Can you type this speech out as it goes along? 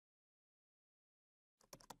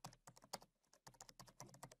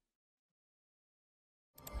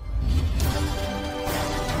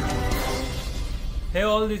Hey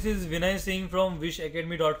all, this is Vinay Singh from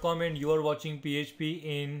vishAcademy.com and you are watching PHP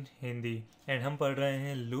in Hindi and हम पढ़ रहे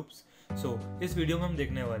हैं loops. So इस video में हम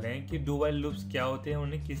देखने वाले हैं कि do while loops क्या होते हैं,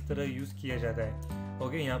 उन्हें किस तरह यूज़ किया जाता है.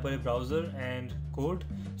 ओके, यहाँ पर है ब्राउज़र एंड कोड.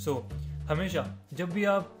 सो हमेशा जब भी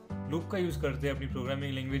आप लूप का यूज़ करते हैं अपनी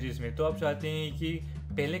प्रोग्रामिंग लैंग्वेजेस में, तो आप चाहते हैं कि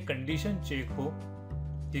पहले कंडीशन चेक हो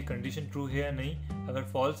कि कंडीशन ट्रू है या नहीं. अगर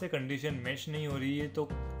फॉल्स है, कंडीशन मैच नहीं हो रही है, तो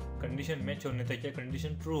कंडीशन मैच होने तक या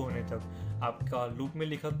कंडीशन ट्रू होने तक आपका लूप में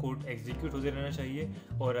लिखा कोड एग्जीक्यूट होते रहना चाहिए.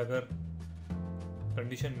 और अगर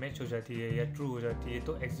कंडीशन मैच हो जाती है या ट्रू हो जाती है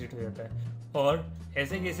तो एग्जिट हो जाता है. और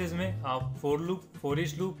ऐसे केसेस में आप फॉर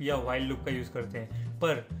ईच लूप या व्हाइल लूप का यूज़ करते हैं.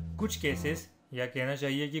 पर कुछ केसेस, या कहना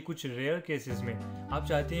चाहिए कि कुछ रेयर केसेस में आप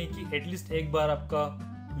चाहते हैं कि एटलीस्ट एक बार आपका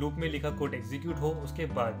लूप में लिखा कोड एग्जीक्यूट हो, उसके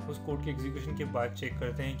बाद उस कोड के एग्जीक्यूशन के बाद चेक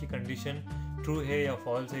करते हैं कि कंडीशन ट्रू है या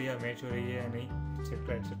फॉल्स है या मैच हो रही है या नहीं,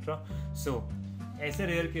 एक्सेट्रा एक्सेट्रा. सो ऐसे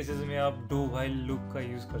रेयर केसेस में आप डू व्हाइल लूप का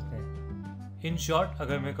यूज़ करते हैं. इन शॉर्ट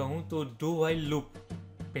अगर मैं कहूँ तो डू व्हाइल लूप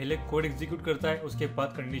पहले कोड एग्जीक्यूट करता है, उसके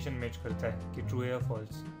बाद कंडीशन मैच करता है कि ट्रू है या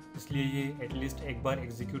फॉल्स. इसलिए ये एटलीस्ट एक बार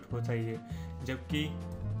एग्जीक्यूट होता ही है. जबकि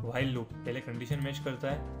व्हाइल लूप पहले कंडीशन मैच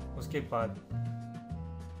करता है, उसके बाद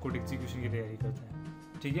कोड एग्जीक्यूशन की तैयारी करता है.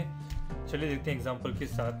 ठीक है, चलिए देखते हैं एग्जांपल के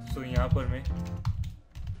साथ. सो यहाँ पर मैं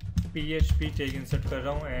PHP टैग इंसर्ट कर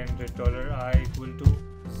रहा हूँ एंड $i =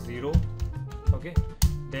 0. ओके,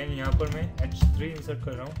 देन यहाँ पर मैं H3 इंसर्ट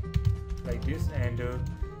कर रहा हूँ लाइक दिस एंड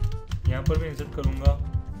यहाँ पर मैं इंसर्ट करूँगा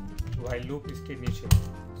व्हाइल लूप इसके नीचे.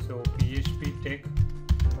 सो PHP tag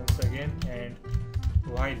once again and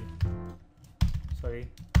while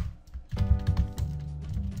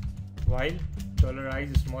 $i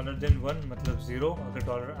is smaller than 1 मतलब 0. अगर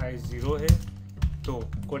 $i 0 है तो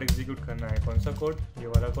कोड एग्जीक्यूट करना है. कौन सा कोड? ये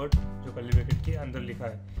वाला कोड जो कर्ली ब्रैकेट के अंदर लिखा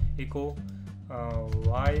है. Eco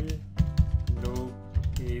while loop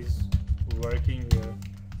is working here.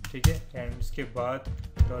 ठीक है, एंड उसके बाद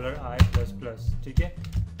 $i++. ठीक है,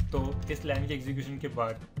 तो इस लाइन के एग्जीक्यूशन के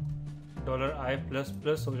बाद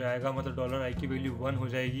 $i++ हो जाएगा, मतलब $i की वैल्यू 1 हो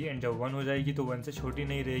जाएगी. एंड जब 1 हो जाएगी तो 1 से छोटी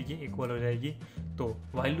नहीं रहेगी, इक्वल हो जाएगी. तो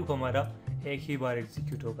व्हाइल लूप हमारा एक ही बार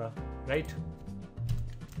एग्जीक्यूट होगा, राइट.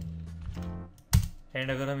 एंड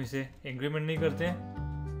अगर हम इसे इंक्रीमेंट नहीं करते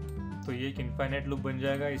हैं तो ये एक इनफाइनाइट लूप बन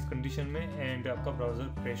जाएगा इस कंडीशन में एंड आपका ब्राउज़र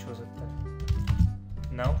क्रैश हो सकता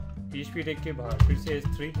है. नाउ PHP टैग के बाहर फिर से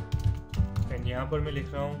S3 एंड यहाँ पर मैं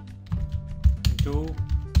लिख रहा हूँ do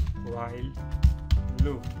while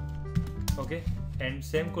loop. Okay, and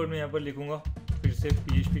same code में यहाँ पर लिखूँगा. फिर से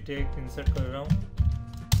PHP टैग इंसर्ट कर रहा हूँ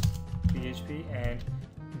PHP and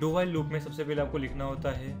do while loop में सबसे पहले आपको लिखना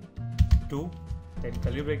होता है डू, देन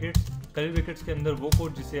कर्ली ब्रैकेट्स के अंदर वो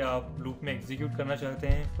कोड जिसे आप लूप में एग्जीक्यूट करना चाहते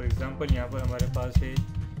हैं. फॉर एग्जांपल यहाँ पर हमारे पास है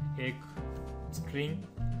एक string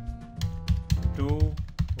do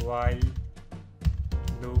while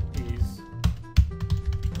loop is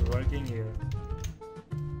working here.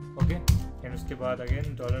 Okay, and उसके बाद अगेन $i++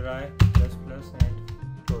 एंड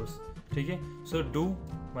क्लोज. ठीक है, सो डू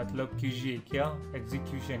मतलब कीजिए क्या,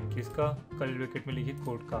 एग्जीक्यूशन किसका, कर्ली ब्रैकेट में लिखिए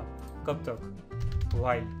कोड का. कब तक?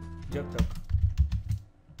 व्हाइल, जब तक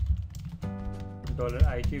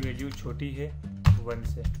 $i की वैल्यू छोटी है 1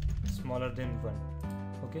 से, smaller than 1.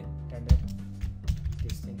 Okay, and then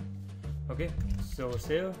this thing. Okay, so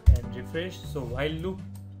save and refresh. So while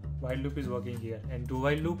loop is working here and do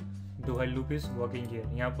while loop is working here.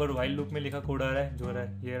 यहाँ पर व्हाइल लूप में लिखा कोड आ रहा है, जो आ रहा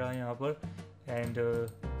है ये रहा यहाँ पर, एंड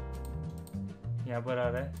यहाँ पर आ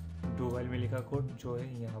रहा है डू व्हाइल में लिखा कोड जो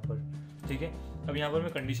है यहाँ पर. ठीक है, अब यहाँ पर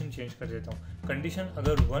मैं कंडीशन चेंज कर देता हूँ. कंडीशन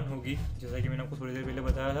अगर 1 होगी, जैसा कि मैंने आपको थोड़ी देर पहले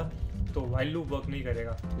बताया था, तो व्हाइल लूप वर्क नहीं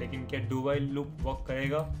करेगा. लेकिन क्या डू व्हाइल लूप वर्क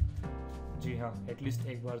करेगा? जी हाँ, एटलीस्ट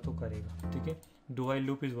एक बार तो करेगा. ठीक है, do while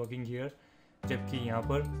loop is working here, जबकि यहाँ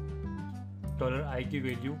पर $i की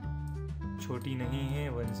वैल्यू छोटी नहीं है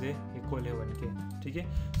 1 से, इक्वल है 1 के. ठीक है,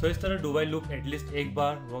 सो इस तरह डू व्हाइल लूप एटलीस्ट एक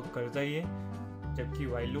बार वर्क करता ही है, जबकि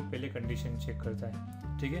व्हाइल लूप पहले कंडीशन चेक करता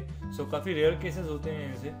है. ठीक है, सो काफ़ी रेयर केसेस होते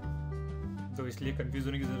हैं ऐसे, तो इसलिए कंफ्यूज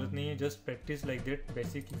होने की ज़रूरत नहीं है. Just practice like that,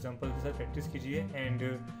 basic example के साथ प्रैक्टिस कीजिए and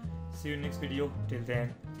C you next video. Till then,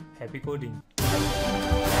 happy coding.